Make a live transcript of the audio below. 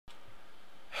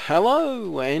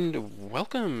Hello and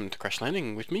welcome to Crash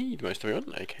Landing with me, the most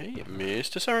everyone, aka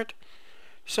MrSuryt.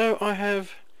 So I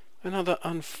have another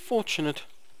unfortunate,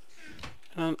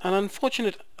 an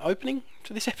unfortunate opening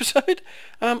to this episode.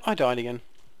 I died again.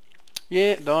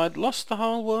 Yeah, died, lost the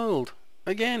whole world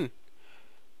again.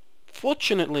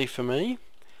 Fortunately for me,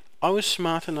 I was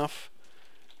smart enough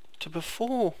to,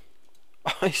 before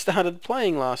I started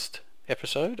playing last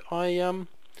episode, I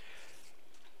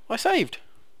saved.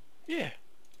 Yeah.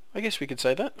 I guess we could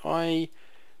say that. I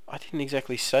didn't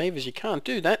exactly save, as you can't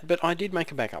do that, but I did make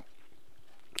a backup.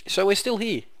 So we're still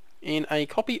here, in a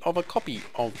copy of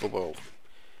the world.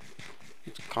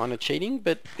 It's kind of cheating,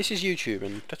 but this is YouTube,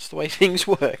 and that's the way things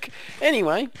work.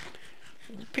 Anyway,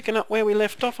 picking up where we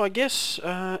left off, I guess.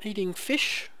 Eating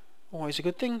fish, always a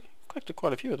good thing. Collected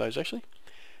quite a few of those, actually.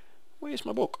 Where's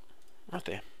my book? Right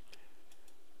there.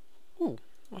 Ooh,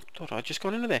 I thought I'd just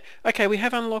gone into there. Okay, we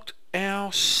have unlocked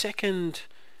our second...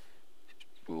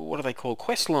 what are they called?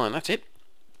 Quest line, that's it.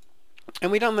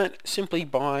 And we done that simply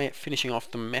by finishing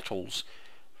off the metals.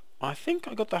 I think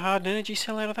I got the hard energy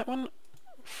cell out of that one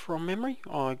from memory.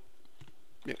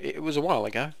 It was a while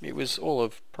ago. It was all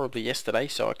of probably yesterday,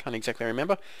 so I can't exactly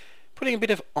remember. Putting a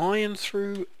bit of iron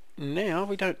through now.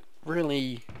 We don't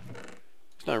really...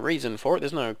 there's no reason for it.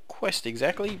 There's no quest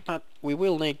exactly, but we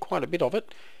will need quite a bit of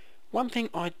it. One thing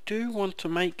I do want to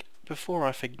make before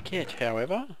I forget,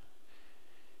 however...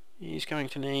 he's going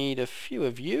to need a few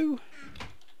of you.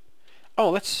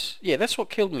 Oh, that's what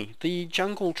killed me. The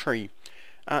jungle tree.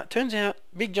 Turns out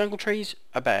big jungle trees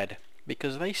are bad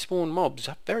because they spawn mobs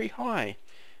up very high.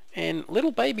 And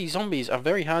little baby zombies are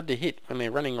very hard to hit when they're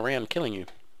running around killing you.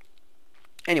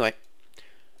 Anyway,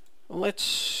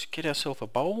 let's get ourselves a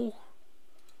bowl.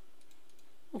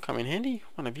 Will come in handy.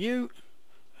 One of you.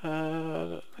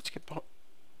 Let's get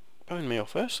bone meal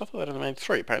first. I thought that only made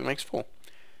 3. Apparently it makes 4.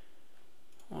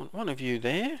 One of you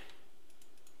there,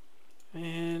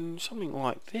 and something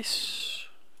like this.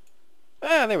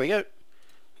 Ah, there we go.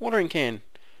 Watering can.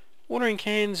 Watering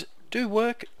cans do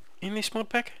work in this mod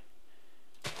pack,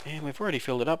 and we've already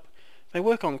filled it up. They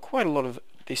work on quite a lot of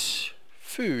this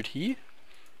food here,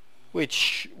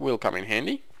 which will come in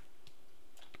handy.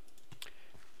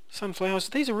 Sunflowers.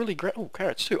 These are really great. Oh,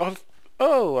 carrots too.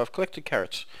 I've collected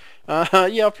carrots.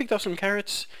 Yeah, I've picked up some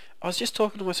carrots. I was just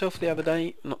talking to myself the other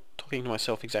day, not talking to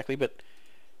myself exactly, but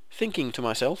thinking to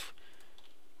myself,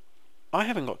 I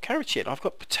haven't got carrots yet. I've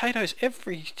got potatoes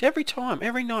every time.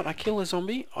 Every night I kill a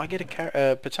zombie, I get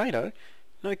a potato,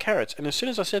 no carrots. And as soon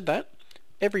as I said that,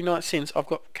 every night since, I've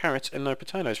got carrots and no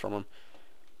potatoes from them.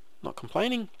 Not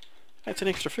complaining. That's an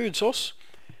extra food source.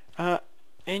 And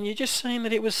you're just saying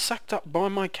that it was sucked up by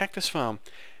my cactus farm.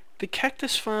 The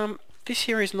cactus farm, this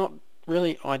here is not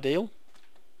really ideal,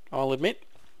 I'll admit.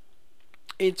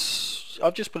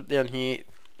 I've just put it down here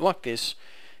like this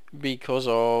because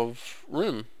of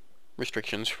room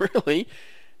restrictions, really.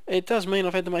 It does mean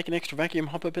I've had to make an extra vacuum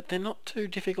hopper, but they're not too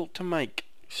difficult to make.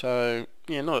 So,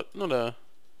 yeah, not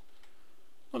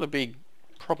a big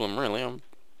problem, really. I'm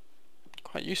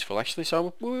quite useful, actually.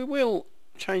 So we will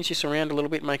change this around a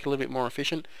little bit, make it a little bit more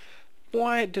efficient.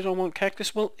 Why did I want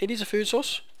cactus? Well, it is a food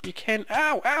source. You can...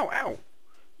 ow, ow, ow!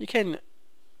 You can...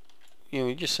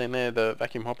 you just seen there the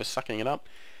vacuum hopper sucking it up.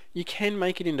 You can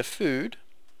make it into food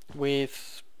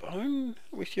with bone,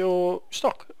 with your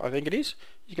stock, I think it is.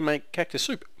 You can make cactus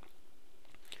soup.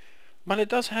 But it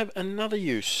does have another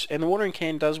use, and the watering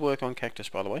can does work on cactus,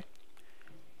 by the way.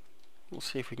 We'll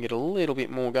see if we can get a little bit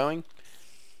more going.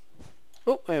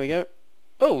 Oh, there we go.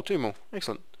 Oh, 2 more.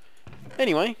 Excellent.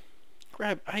 Anyway,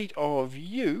 grab 8 of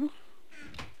you.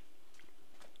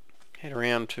 Head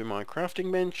around to my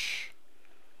crafting bench.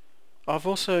 I've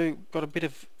also got a bit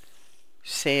of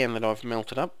sand that I've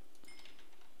melted up.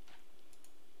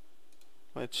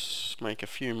 Let's make a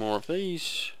few more of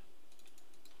these.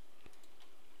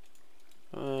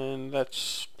 And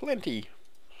that's plenty.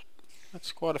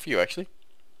 That's quite a few, actually.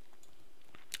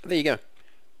 There you go.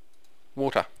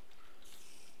 Water.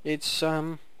 It's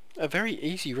a very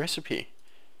easy recipe.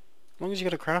 As long as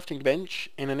you've got a crafting bench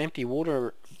and an empty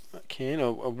water can,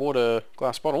 or a water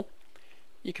glass bottle,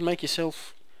 you can make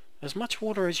yourself as much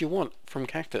water as you want from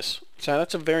cactus. So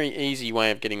that's a very easy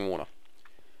way of getting water.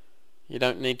 You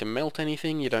don't need to melt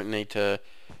anything, you don't need to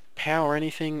power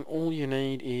anything, all you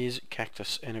need is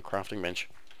cactus and a crafting bench.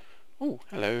 Oh,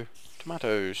 hello,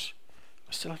 tomatoes.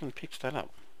 I still haven't picked that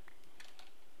up.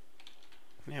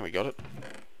 Now we got it.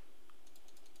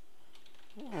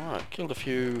 Alright, killed a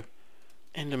few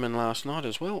Endermen last night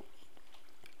as well.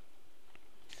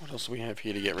 What else do we have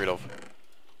here to get rid of?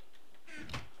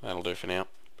 That'll do for now.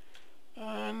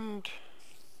 And...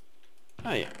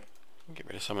 oh yeah, I'll get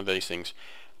rid of some of these things.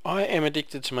 I am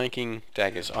addicted to making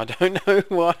daggers. I don't know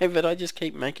why, but I just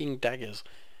keep making daggers.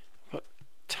 I've got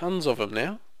tons of them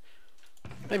now.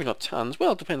 Maybe not tons.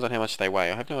 Well, it depends on how much they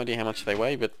weigh. I have no idea how much they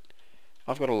weigh, but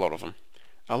I've got a lot of them.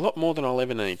 A lot more than I'll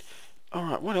ever need.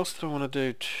 Alright, what else did I want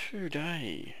to do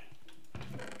today?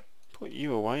 Put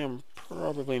you away. I'm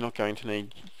probably not going to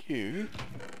need you.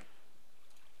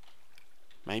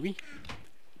 Maybe.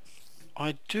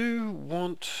 I do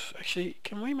want... Actually,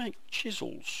 can we make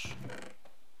chisels?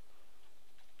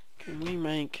 Can we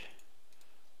make...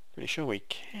 Pretty sure we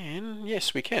can.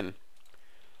 Yes, we can.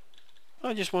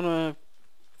 I just want to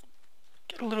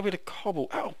get a little bit of cobble.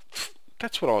 Oh,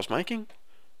 that's what I was making.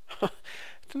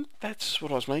 That's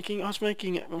what I was making. I was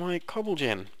making my cobble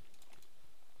gen.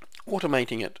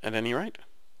 Automating it, at any rate.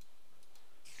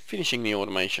 Finishing the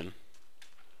automation.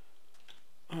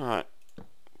 Alright.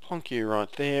 Plonk you right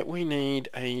there. We need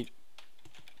a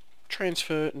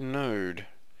transfer node.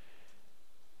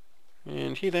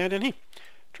 And here they are down here.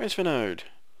 Transfer node.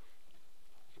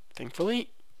 Thankfully,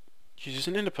 uses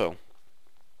an ender pearl,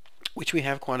 which we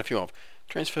have quite a few of.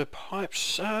 Transfer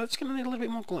pipes. It's going to need a little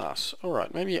bit more glass.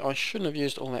 Alright, maybe I shouldn't have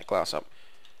used all that glass up.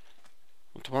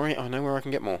 Not to worry, I know where I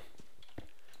can get more.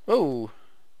 Oh!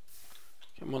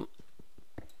 Come on.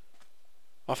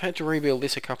 I've had to rebuild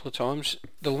this a couple of times.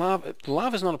 The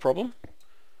lava's not a problem.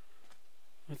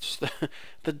 It's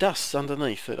the dust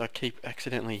underneath that I keep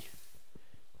accidentally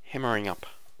hammering up.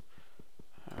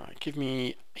 Alright, give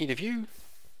me 8 of you.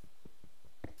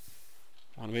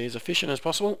 Want to be as efficient as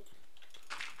possible.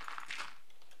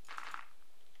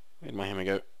 Where'd my hammer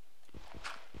go?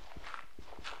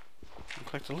 I'll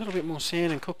collect a little bit more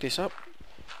sand and cook this up.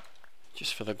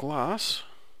 Just for the glass.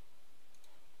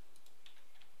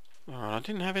 Alright, I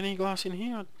didn't have any glass in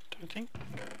here, I don't think.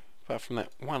 Apart from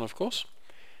that one, of course.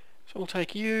 So we'll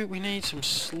take you. We need some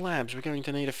slabs. We're going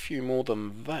to need a few more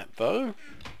than that, though.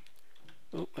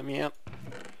 Oh, let me out.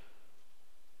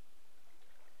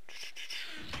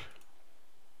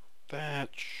 That...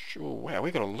 Oh, wow,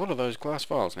 we've got a lot of those glass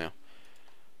vials now.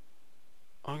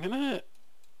 I'm going to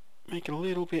make a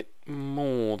little bit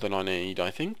more than I need, I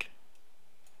think.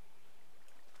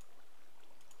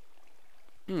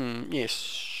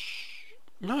 Yes.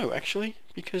 No, actually,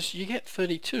 because you get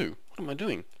 32. What am I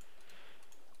doing?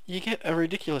 You get a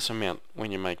ridiculous amount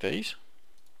when you make these.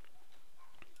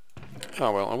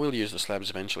 Oh well, I will use the slabs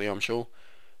eventually, I'm sure.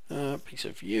 Piece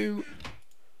of you.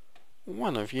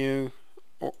 One of you.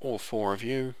 Or all 4 of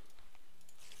you.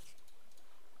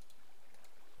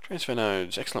 Transfer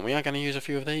nodes. Excellent. We are going to use a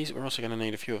few of these. We're also going to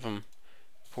need a few of them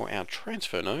for our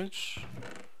transfer nodes.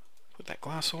 Put that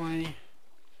glass away.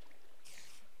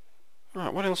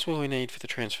 Alright, what else will we need for the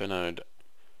transfer node?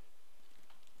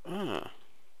 Alright.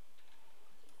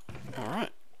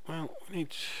 Well, we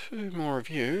need 2 more of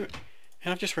you.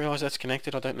 And I've just realised that's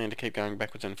connected. I don't need to keep going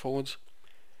backwards and forwards.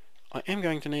 I am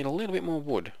going to need a little bit more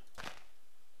wood.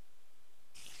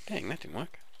 Dang, that didn't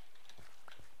work.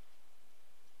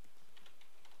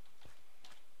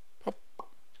 Pop.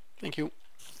 Thank you.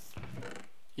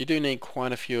 You do need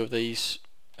quite a few of these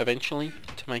eventually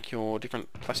to make your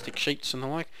different plastic sheets and the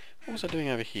like. What was I doing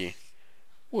over here?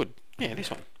 Wood. Yeah, this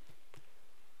one.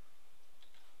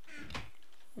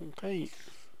 Okay.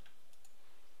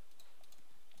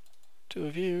 2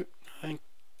 of you. Thank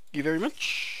you very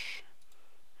much.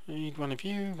 I need 1 of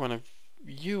you. 1 of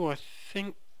you, I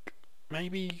think.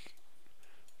 Maybe.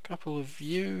 A couple of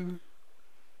you.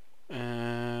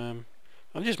 I'm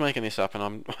just making this up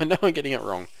and I know I'm getting it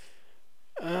wrong.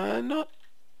 Not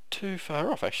too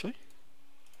far off, actually.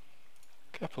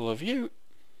 Couple of you.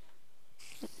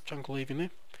 Jungle leaf in there.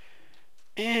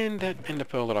 And that ender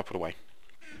pearl that I put away.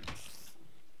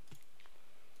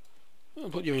 I'll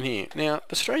put you in here. Now,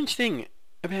 the strange thing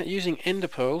about using ender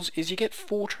pearls is you get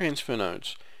 4 transfer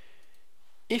nodes.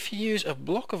 If you use a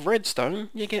block of redstone,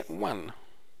 you get 1.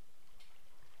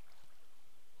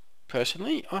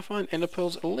 Personally, I find ender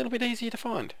pearls a little bit easier to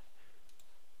find.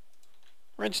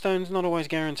 Redstone's not always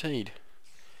guaranteed.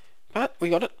 But we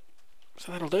got it.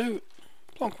 So that'll do.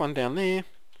 Plonk 1 down there.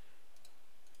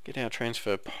 Get our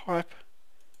transfer pipe.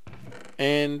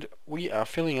 And we are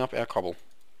filling up our cobble.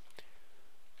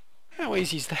 How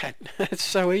easy is that? It's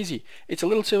so easy. It's a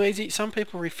little too easy. Some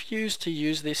people refuse to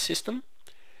use this system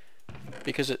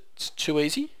because it's too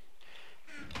easy.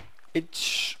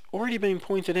 It's already been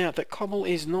pointed out that cobble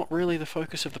is not really the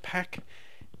focus of the pack,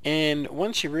 and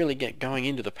once you really get going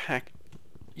into the pack,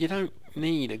 you don't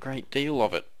need a great deal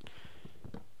of it.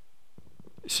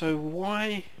 So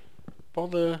why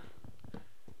bother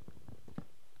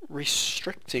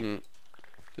restricting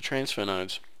the transfer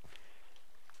nodes?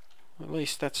 At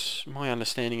least that's my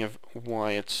understanding of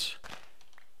why it's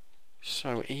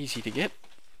so easy to get.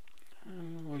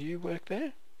 Will you work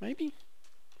there? Maybe?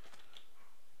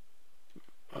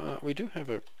 We do have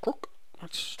a crook.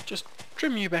 Let's just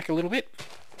trim you back a little bit.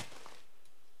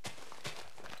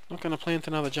 Not going to plant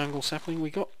another jungle sapling. We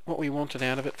got what we wanted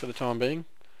out of it for the time being.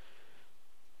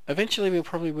 Eventually we'll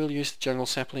probably use the jungle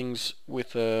saplings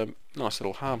with a nice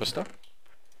little harvester.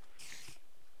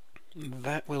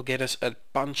 That will get us a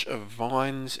bunch of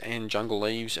vines and jungle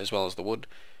leaves as well as the wood,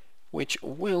 which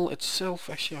will itself,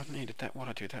 actually I needed that, what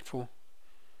I do that for?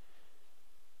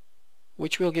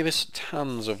 Which will give us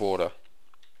tons of water,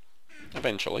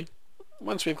 eventually,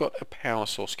 once we've got a power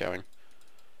source going.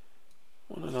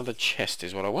 Another chest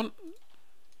is what I want.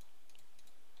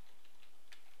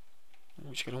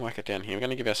 I'm just going to whack it down here. We're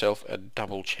going to give ourselves a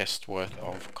double chest worth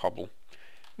of cobble.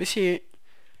 This here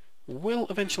will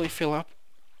eventually fill up.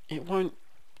 It won't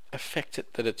affect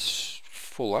it that it's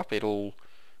full up. It'll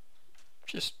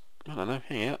just, I don't know,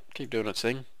 hang out, keep doing its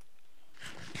thing.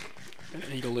 Gonna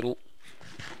need a little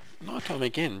nighttime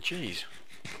again, jeez.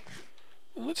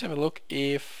 Well, let's have a look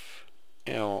if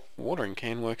our watering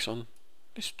can works on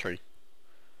this tree.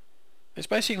 It's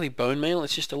basically bone meal,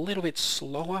 it's just a little bit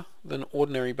slower than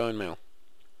ordinary bone meal.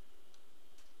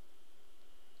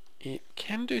 It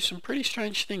can do some pretty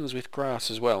strange things with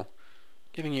grass as well,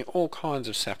 giving you all kinds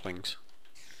of saplings.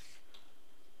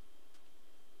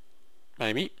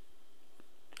 Maybe,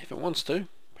 if it wants to.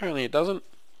 Apparently it doesn't.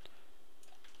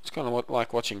 It's kind of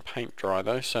like watching paint dry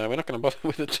though, so we're not going to bother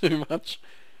with it too much.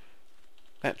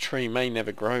 That tree may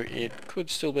never grow. It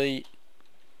could still be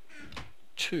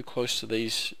too close to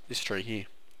this tree here.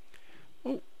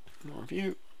 Oh, more of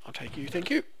you. I'll take you, thank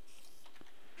you.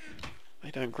 They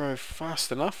don't grow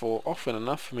fast enough or often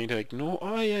enough for me to ignore.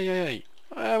 Oh, yeah.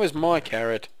 That was my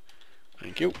carrot.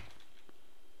 Thank you.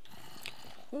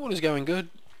 Water's going good.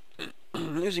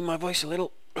 Losing my voice a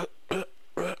little. Alright,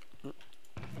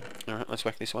 let's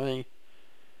whack this way.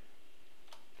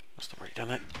 Must have already done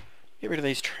that. Get rid of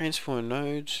these transformer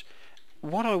nodes.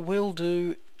 What I will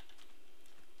do,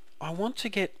 I want to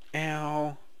get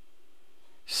our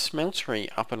smeltery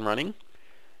up and running.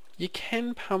 You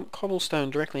can pump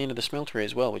cobblestone directly into the smeltery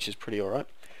as well, which is pretty alright.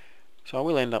 So I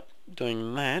will end up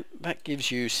doing that. That gives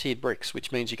you seared bricks,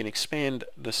 which means you can expand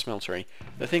the smeltery.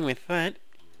 The thing with that,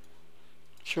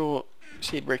 sure,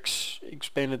 seared bricks,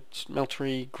 expanded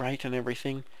smeltery, great and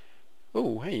everything.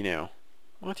 Oh, hey now.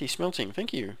 Mighty smelting,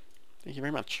 thank you. Thank you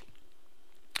very much.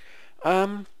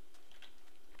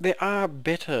 There are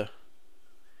better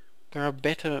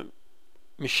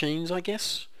machines, I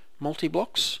guess,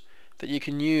 multi-blocks, that you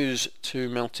can use to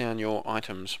melt down your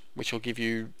items, which will give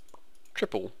you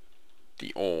triple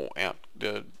the ore out,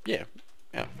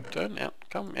 out, turn, out,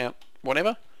 come, out,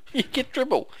 whatever, you get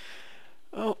triple.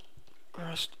 Oh,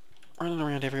 Christ, running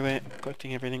around everywhere,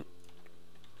 collecting everything.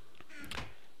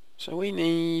 So we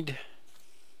need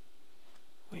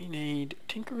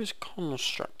Tinkerer's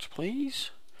Construct,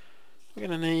 please. We're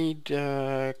going to need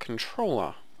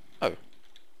controller. Oh,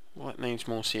 well that needs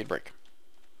more seared brick.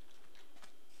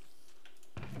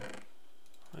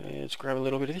 Let's grab a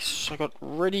little bit of this I got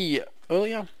ready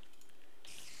earlier.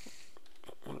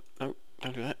 No,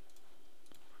 don't do that.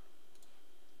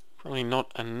 Probably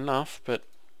not enough, but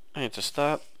hey, it's a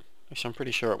start. Actually, I'm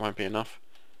pretty sure it won't be enough.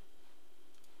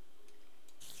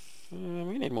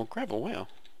 We need more gravel, wow.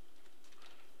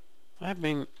 I have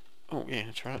been... oh yeah,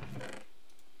 that's right.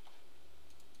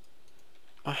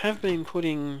 I have been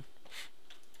putting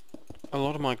a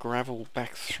lot of my gravel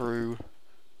back through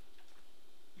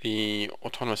the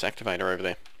autonomous activator over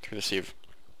there, through the sieve.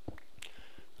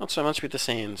 Not so much with the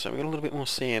sand, so we've got a little bit more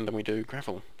sand than we do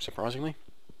gravel, surprisingly.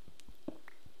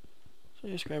 So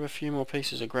just grab a few more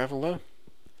pieces of gravel though.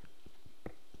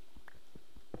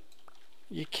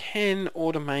 You can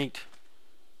automate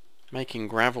making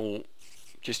gravel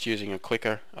just using a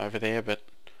clicker over there, but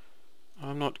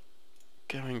I'm not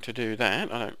going to do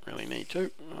that. I don't really need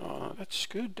to. Oh, that's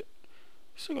good.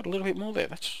 Still got a little bit more there.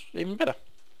 That's even better.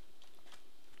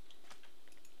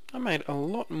 I made a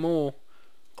lot more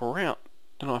grout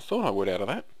than I thought I would out of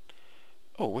that.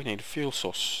 Oh, we need a fuel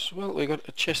source. Well, we've got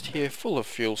a chest here full of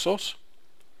fuel source.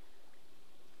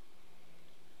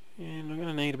 And we're going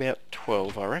to need about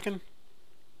 12, I reckon.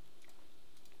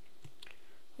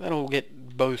 That'll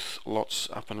get both lots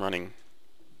up and running.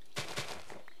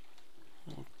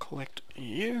 We'll collect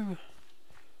you.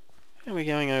 How are we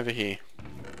going over here?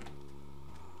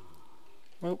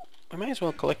 Well, I may as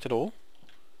well collect it all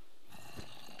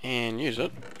and use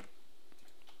it.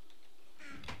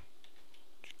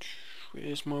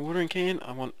 Where's my watering can?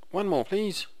 I want one more,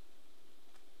 please.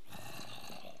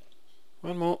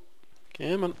 One more.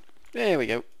 Come on. There we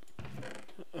go.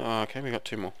 Oh, okay, we got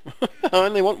 2 more. I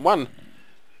only want 1.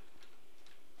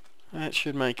 That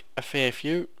should make a fair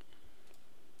few.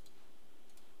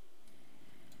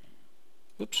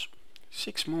 Oops.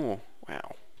 6 more.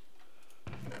 Wow.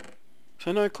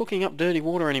 So no cooking up dirty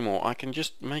water anymore. I can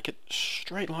just make it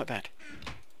straight like that.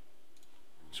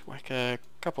 Let's whack a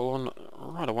couple on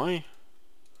right away.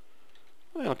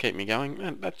 That'll keep me going.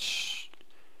 And that's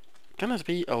gonna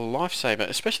be a lifesaver,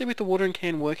 especially with the watering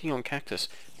can working on cactus.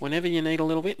 Whenever you need a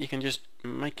little bit, you can just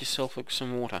make yourself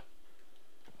some water.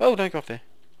 Oh, don't go up there.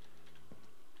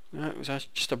 No, it was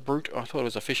just a brute. I thought it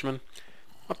was a fisherman.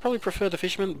 I'd probably prefer the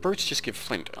fisherman. Brutes just give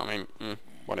flint. I mean,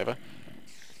 whatever.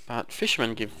 But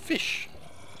fishermen give fish,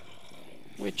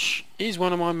 which is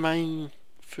one of my main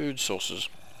food sources.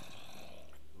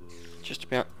 Just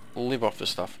about live off the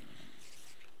stuff.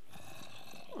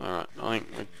 Alright, I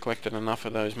think we collected enough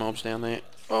of those mobs down there.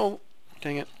 Oh,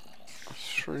 dang it. I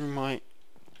threw my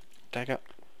dagger.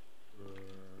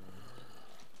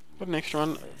 Got an extra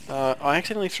one. I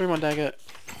accidentally threw my dagger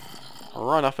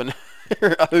right up and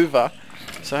over,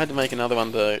 so I had to make another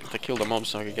one to kill the mobs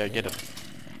so I could go get it.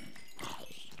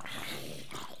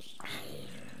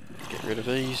 Get rid of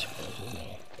these.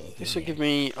 This will give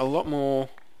me a lot more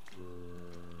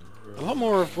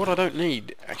of what I don't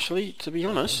need, actually, to be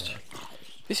honest.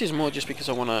 This is more just because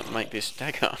I want to make this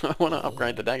dagger. I want to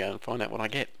upgrade the dagger and find out what I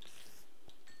get.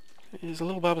 There's a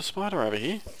little bubble spider over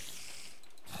here.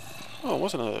 Oh, it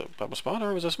wasn't a bubble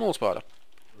spider, it was a small spider.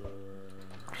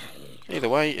 Either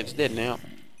way, it's dead now.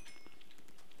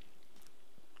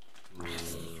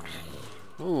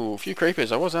 Ooh, a few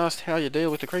creepers. I was asked how you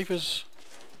deal with the creepers.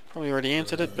 Probably already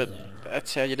answered it, but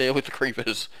that's how you deal with the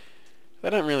creepers. They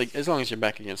don't really, as long as you're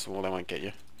back against the wall, they won't get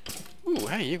you. Ooh,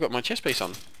 hey, you've got my chest piece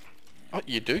on. Oh,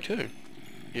 you do too.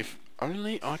 If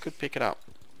only I could pick it up.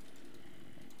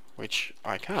 Which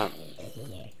I can't.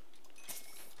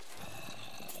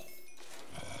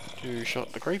 2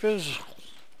 shot the creepers.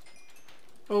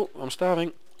 Oh, I'm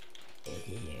starving.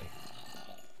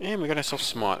 And we got ourselves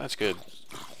smite, that's good.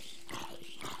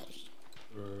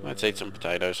 Let's eat some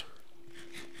potatoes.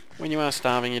 When you are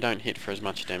starving, you don't hit for as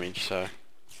much damage, so...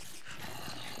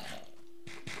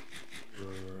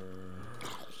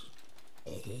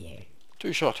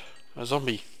 2 shot, a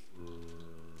zombie.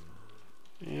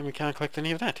 And we can't collect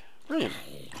any of that. Brilliant.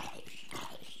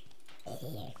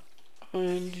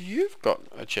 And you've got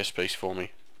a chest piece for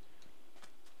me.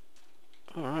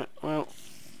 Alright, well...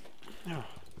 Oh.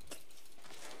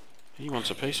 He wants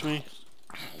a piece of me.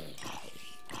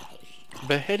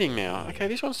 Beheading now. Okay,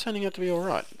 this one's turning out to be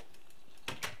alright.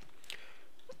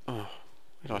 Oh, where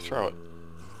did I throw it?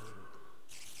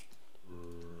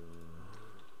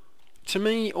 To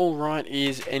me, alright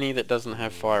is any that doesn't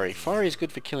have fiery. Fiery is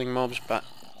good for killing mobs, but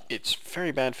it's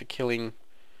very bad for killing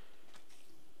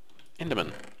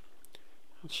Endermen.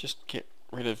 Let's just get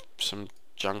rid of some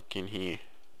junk in here.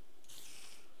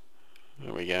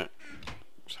 There we go.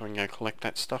 So we can go collect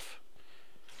that stuff.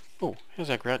 Oh, how's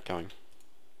our grout going?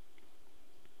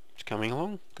 It's coming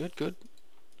along. Good, good.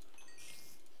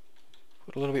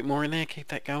 Put a little bit more in there, keep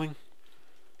that going.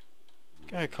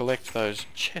 Go collect those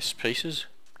chest pieces.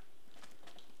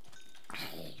 Are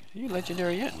you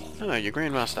legendary yet? No, you're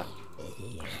Grandmaster.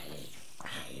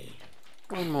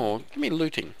 One more. Give me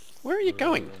looting. Where are you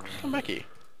going? Come back here.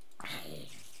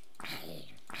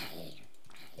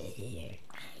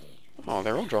 Oh,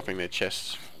 they're all dropping their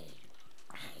chests.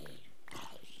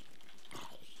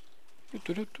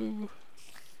 Bit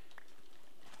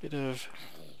of...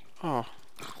 Oh.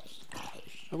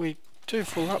 Are we too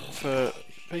full up for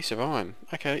a piece of iron?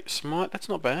 Okay, smite, that's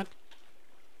not bad.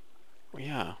 We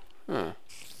are. Huh.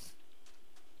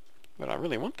 But I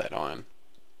really want that iron.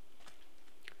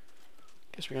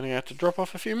 Guess we're going to have to drop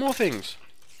off a few more things.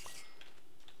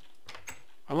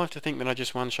 I like to think that I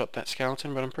just one-shot that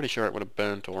skeleton, but I'm pretty sure it would have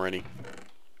burnt already.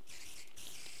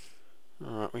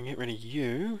 Alright, we can get rid of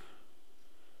you.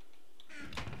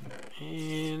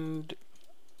 And...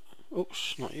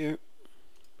 Oops, not you.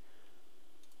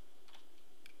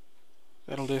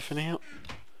 That'll do for now.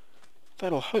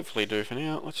 That'll hopefully do for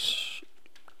now. Let's...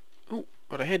 Oh,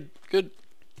 got a head. Good.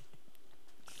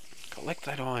 Collect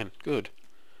that iron. Good.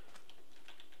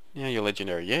 Now you're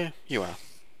legendary. Yeah, you are.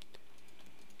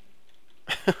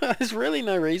 There's really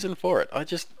no reason for it. I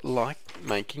just like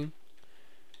making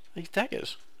these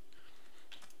daggers.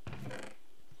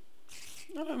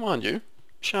 I don't mind you.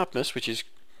 Sharpness, which is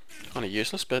kind of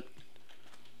useless, but...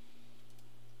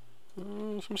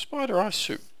 some spider eye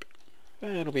soup.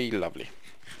 That'll be lovely.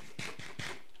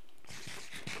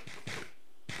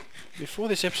 Before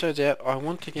this episode's out, I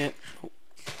want to get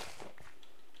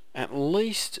at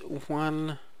least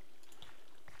one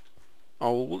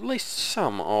oh, at least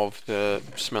some of the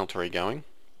smeltery going.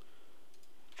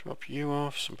 Drop you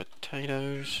off, some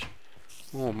potatoes,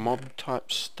 more mob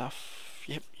type stuff.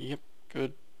 Yep,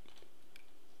 good.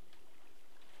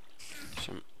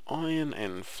 Some iron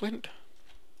and flint.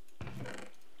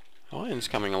 Iron's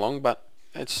coming along, but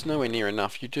it's nowhere near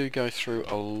enough. You do go through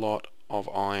a lot of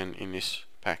iron in this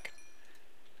pack.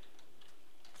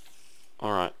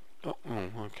 Alright. Oh,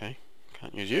 okay.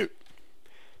 Can't use you.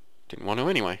 Didn't want to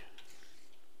anyway.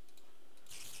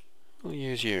 We'll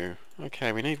use you.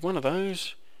 Okay, we need one of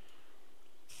those.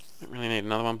 Don't really need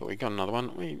another one, but we got another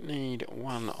one. We need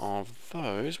one of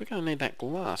those. We're going to need that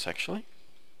glass, actually,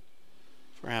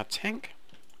 for our tank.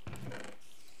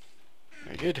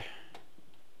 Very good.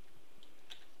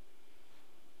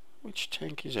 Which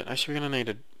tank is it? Actually, we're going to need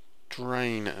a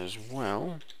drain as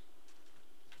well.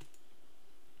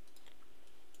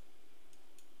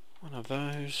 One of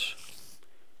those.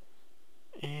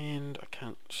 And I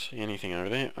can't see anything over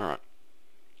there. Alright.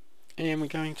 And we're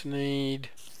going to need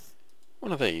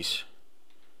one of these.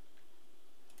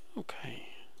 Okay,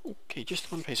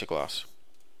 just one piece of glass.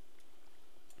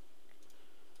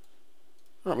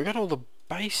 Right, we got all the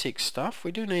basic stuff.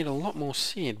 We do need a lot more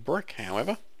seared brick,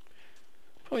 however.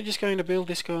 Probably just going to build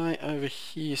this guy over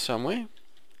here somewhere.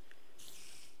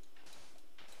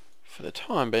 For the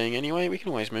time being anyway, we can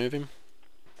always move him.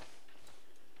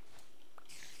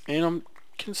 And I'm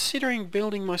considering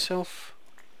building myself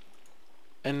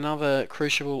another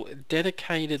crucible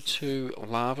dedicated to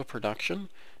lava production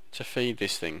to feed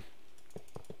this thing.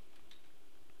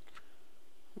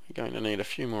 We're going to need a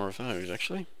few more of those,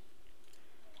 actually.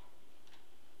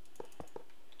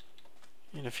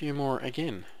 And a few more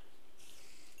again.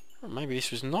 Or maybe this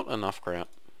was not enough grout.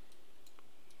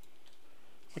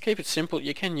 We'll keep it simple.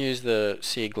 You can use the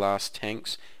seared glass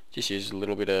tanks. Just use a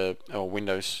little bit of,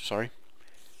 windows, sorry.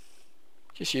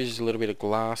 Just uses a little bit of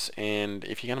glass, and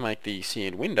if you're going to make the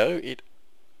seared window, it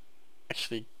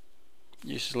actually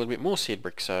uses a little bit more seared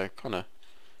brick, so kind of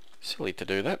silly to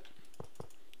do that.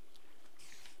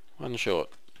 One short.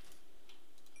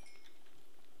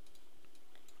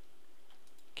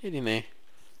 Get in there.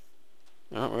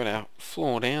 Alright, we're going to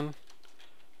floor down.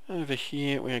 Over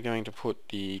here we are going to put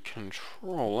the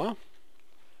controller,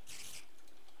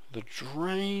 the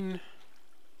drain.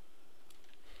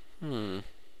 I'm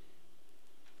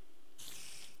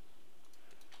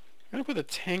going to put the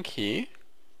tank here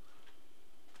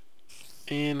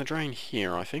and the drain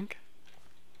here, I think.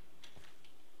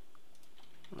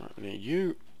 Right, we need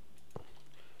you.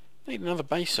 Need another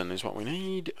basin is what we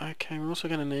need. Okay, we're also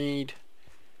going to need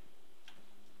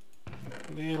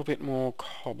a little bit more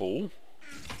cobble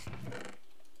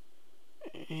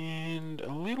and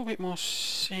a little bit more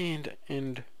sand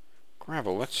and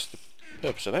gravel. That's the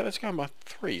purpose of that. Let's go on by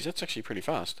threes. That's actually pretty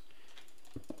fast.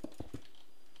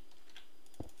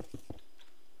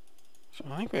 So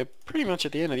I think we're pretty much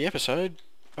at the end of the episode,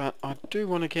 but I do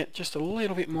want to get just a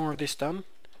little bit more of this done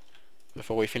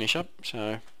before we finish up,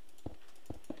 so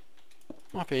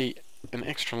might be an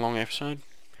extra long episode.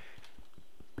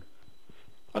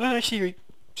 I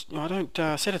don't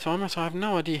set a timer, so I have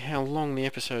no idea how long the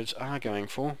episodes are going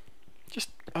for. Just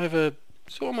over,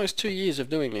 it's almost 2 years of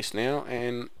doing this now,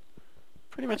 and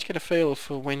pretty much get a feel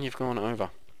for when you've gone over.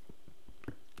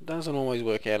 It doesn't always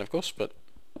work out, of course, but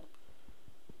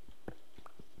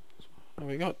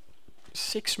we got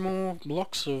 6 more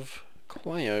blocks of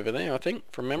clay over there, I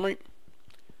think, from memory.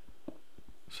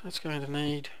 So that's going to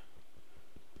need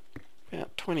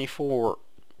about 24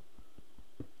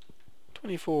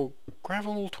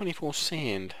 gravel, 24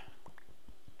 sand.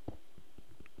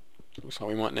 Looks like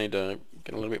we might need to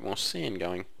get a little bit more sand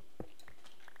going.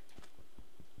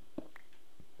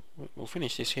 We'll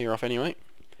finish this here off anyway.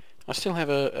 I still have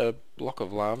a block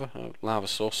of lava, a lava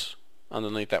source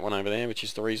underneath that one over there, which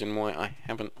is the reason why I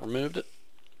haven't removed it.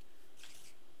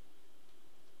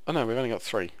 Oh no, we've only got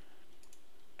 3.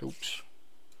 Oops.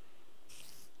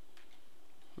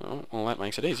 Oh, well, that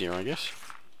makes it easier, I guess.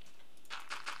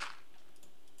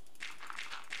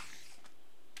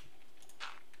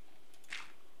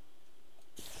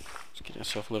 Let's get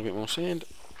ourselves a little bit more sand.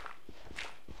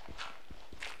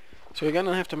 So we're going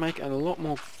to have to make a lot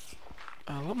more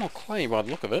clay by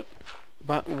the look of it.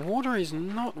 But water is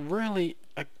not really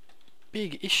a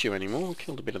big issue anymore. We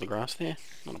killed a bit of the grass there,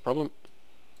 not a problem.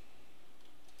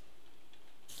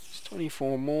 It's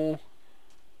 24 more,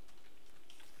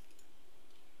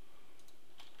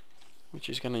 which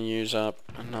is going to use up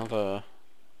another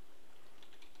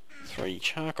 3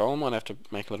 charcoal. I might have to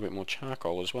make a little bit more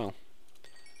charcoal as well.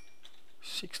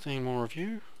 16 more of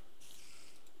you.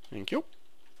 Thank you.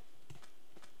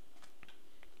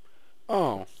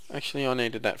 Oh, actually I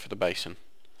needed that for the basin.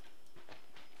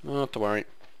 Not to worry.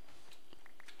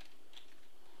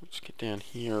 Let's get down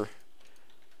here.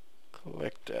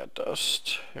 Collect our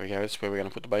dust. There we go, that's where we're going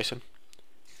to put the basin.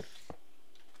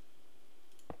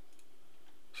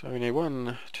 So we need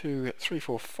 1, 2, 3,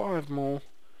 4, 5 more,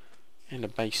 and a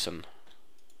basin.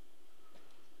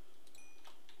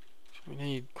 So we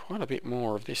need quite a bit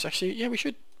more of this. Actually, yeah,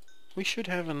 we should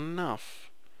have enough.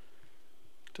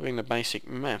 Doing the basic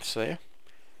maths there.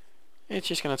 It's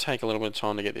just going to take a little bit of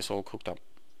time to get this all cooked up.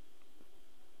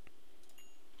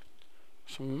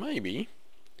 So maybe,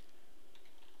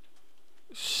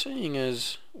 seeing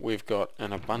as we've got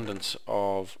an abundance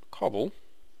of cobble,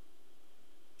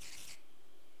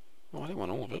 oh, I don't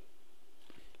want all of it.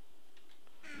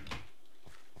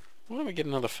 Why don't we get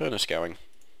another furnace going?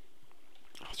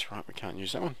 Oh, that's right, we can't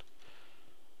use that one.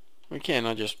 We can,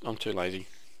 I'm too lazy.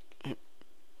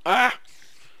 Ah!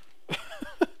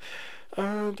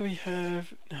 Do we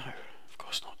have... No, of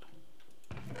course not.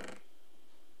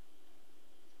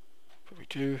 But we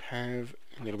do have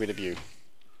a little bit of you.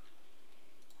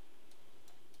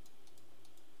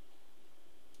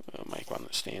 I'll make one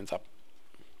that stands up.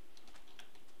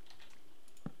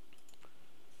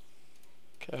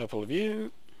 Couple of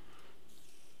you.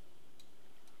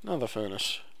 Another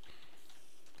furnace.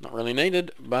 Not really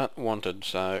needed, but wanted,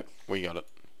 so we got it.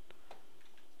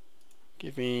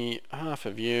 Give me half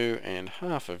of you and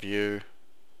half of you.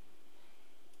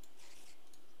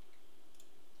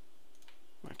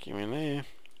 Whack you in there.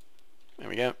 There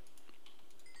we go.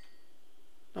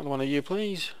 Another one of you,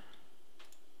 please.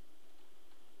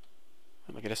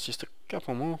 And look at us, just a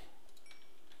couple more.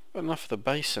 Got enough for the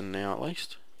basin now, at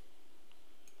least.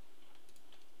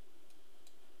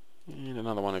 And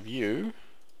another one of you.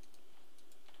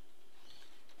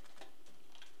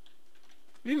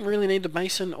 We didn't really need the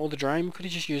basin or the drain. We could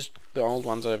have just used the old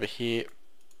ones over here.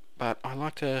 But I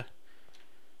like to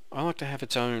have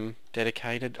its own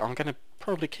dedicated. I'm going to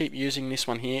probably keep using this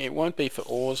one here. It won't be for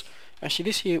ores. Actually,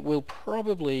 this here will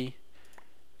probably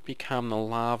become the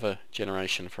lava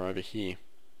generation for over here.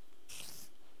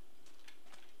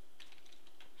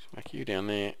 Smack you down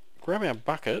there. Grab our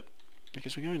bucket,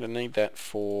 because we're going to need that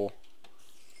for...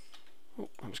 Oh,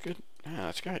 that was good. Ah,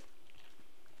 that's great.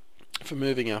 For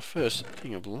moving our first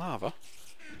thing of lava.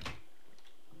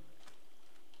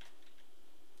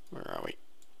 Where are we?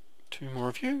 2 more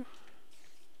of you.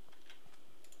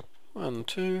 1,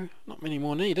 2. Not many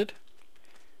more needed.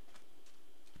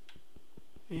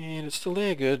 And it's still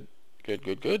there. Good. Good,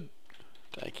 good, good.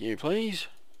 Take you, please.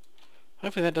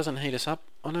 Hopefully that doesn't heat us up.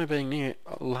 I know being near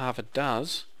lava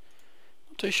does.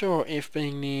 Not too sure if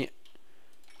being near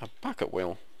a bucket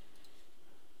will.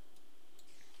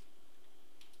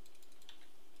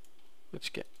 Let's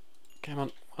get... Come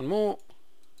on. 1 more.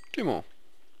 2 more.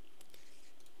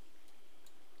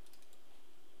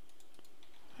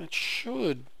 That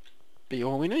should be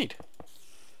all we need.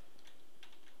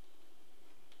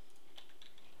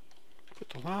 Put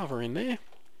the lava in there.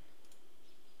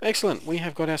 Excellent, we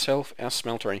have got ourselves our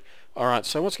smeltery. Alright,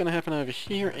 so what's going to happen over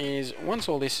here is, once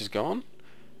all this is gone,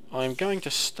 I'm going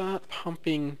to start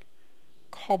pumping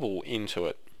cobble into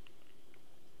it.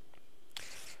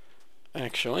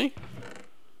 Actually...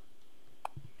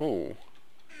 Oh.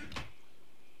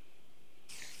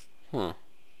 Huh.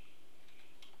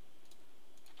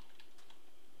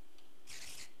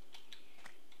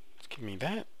 Let's give me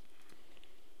that.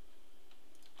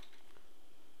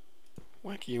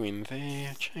 Whack you in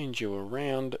there, change you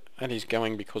around. That is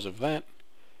going because of that.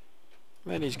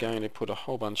 That is going to put a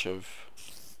whole bunch of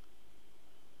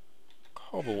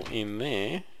cobble in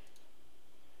there.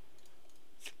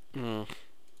 You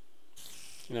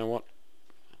know what?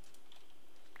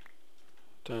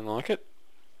 Don't like it.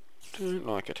 Don't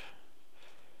like it.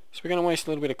 So we're going to waste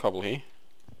a little bit of cobble here.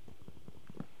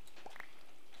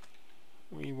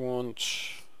 We want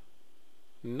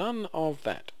none of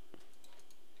that.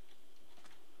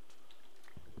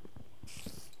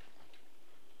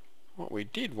 What we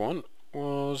did want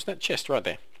was that chest right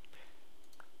there.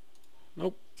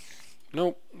 Nope.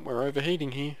 Nope. We're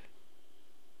overheating here.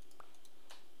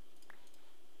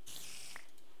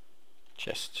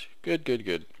 Chest. Good, good,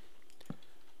 good.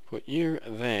 Put you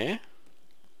there.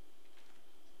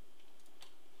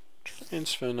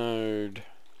 Transfer node.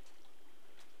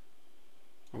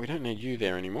 We don't need you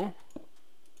there anymore.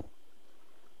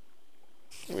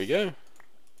 There we go.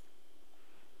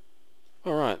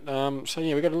 Alright, so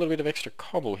yeah, we've got a little bit of extra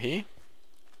cobble here.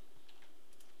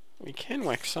 We can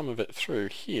whack some of it through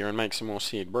here and make some more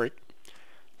seared brick.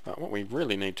 But what we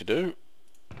really need to do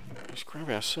is grab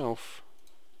ourselves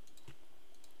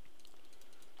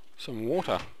some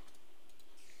water.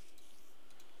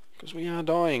 because we are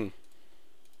dying.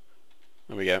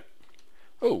 There we go.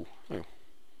 Oh, there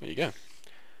you go.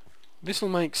 This will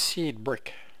make seared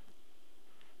brick.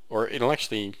 Or it'll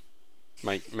actually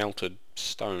make melted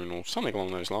stone or something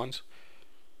along those lines.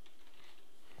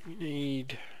 We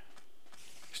need...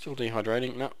 Still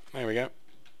dehydrating. No, there we go.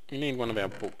 We need one of our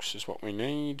books is what we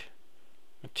need.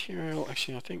 Material,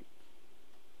 actually I think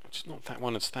it's not that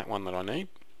one, it's that one that I need.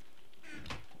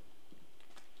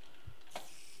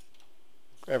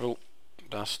 Gravel,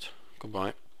 dust,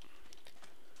 goodbye.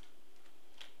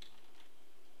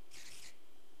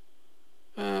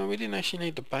 We didn't actually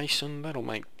need the basin, that'll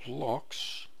make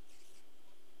blocks.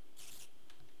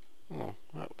 Oh,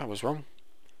 that was wrong.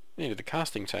 We needed the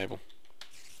casting table.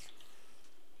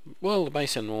 Well, the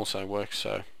basin also works,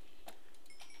 so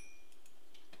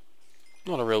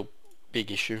not a real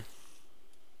big issue.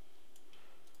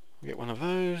 We'll get one of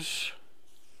those,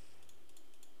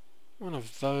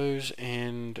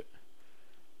 and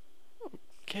I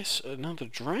guess another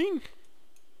drain?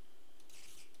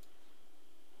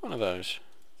 One of those.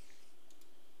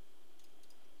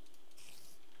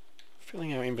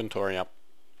 Filling our inventory up.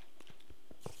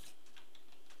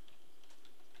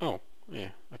 Oh, yeah,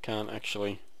 I can't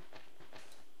actually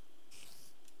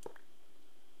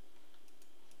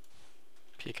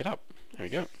pick it up. There we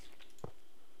go.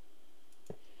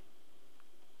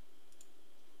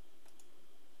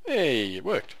 Hey, it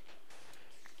worked.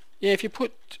 Yeah, if you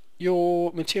put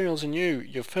your materials in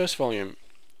your first volume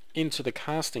into the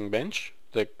casting bench,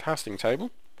 the casting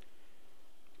table,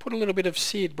 put a little bit of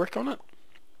seared brick on it,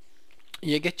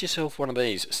 you get yourself one of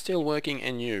these, still working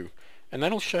and new, and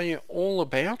that'll show you all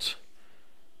about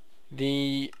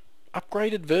the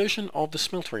upgraded version of the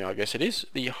smeltery, I guess it is,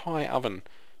 the high oven.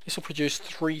 This will produce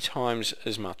 3 times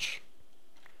as much.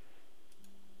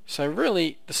 So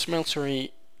really, the smeltery,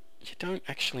 you don't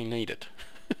actually need it.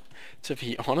 To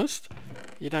be honest,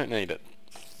 you don't need it.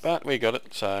 But we got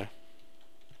it, so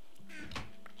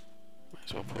might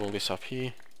as well put all this up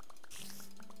here.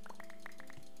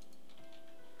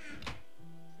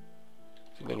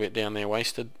 A little bit down there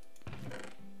wasted.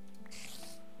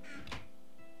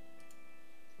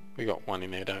 We got one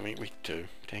in there, don't we? We do.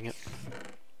 Dang it.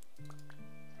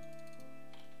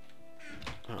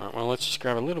 Alright, well let's just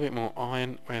grab a little bit more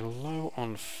iron. We're low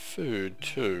on food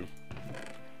too.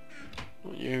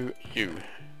 Not you, you.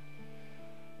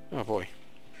 Oh boy.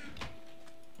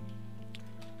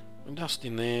 And dust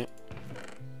in there.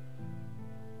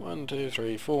 1, 2,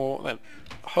 3, 4. That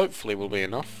hopefully will be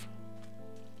enough.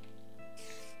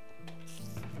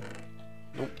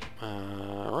 Nope.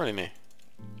 Right in there.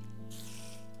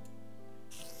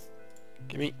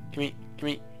 Gimme, gimme,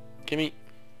 gimme, gimme.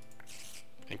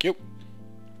 Thank you.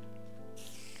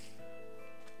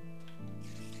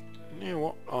 Now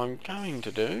what I'm going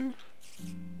to do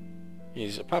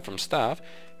is, apart from starve,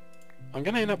 I'm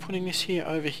going to end up putting this here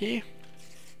over here,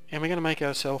 and we're going to make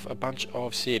ourselves a bunch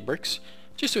of seared bricks.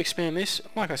 Just to expand this,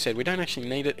 like I said, we don't actually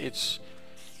need it.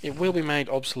 It will be made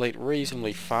obsolete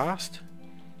reasonably fast,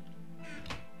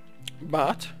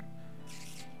 but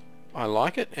I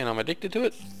like it and I'm addicted to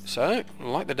it, so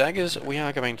like the daggers, we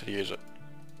are going to use it.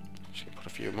 Just put a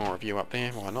few more of you up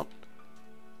there, why not?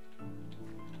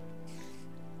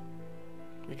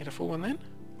 Can we get a full one then?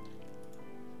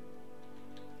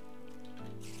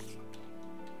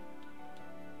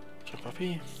 Jump up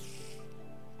here.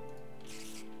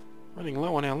 Running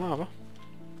low on our lava.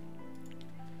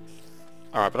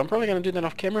 Alright, but I'm probably going to do that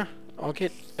off camera. I'll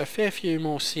get a fair few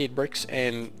more seared bricks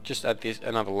and just add this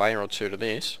another layer or two to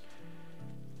this.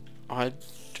 I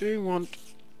do want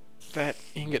that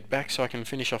ingot back so I can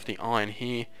finish off the iron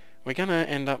here. We're going to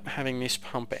end up having this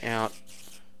pump out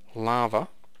lava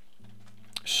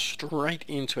straight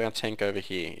into our tank over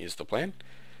here is the plan.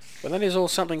 But that is all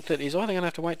something that is either going to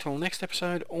have to wait till next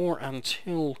episode or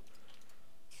until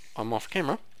I'm off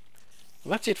camera.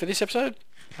 Well, that's it for this episode.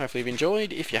 Hopefully you've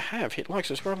enjoyed. If you have, hit like,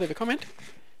 subscribe, leave a comment,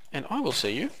 and I will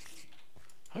see you,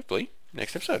 hopefully,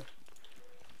 next episode.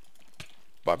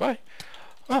 Bye bye.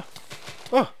 Oh,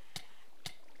 oh.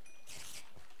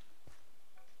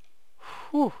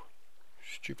 Whew.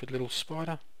 Stupid little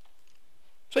spider.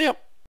 See ya.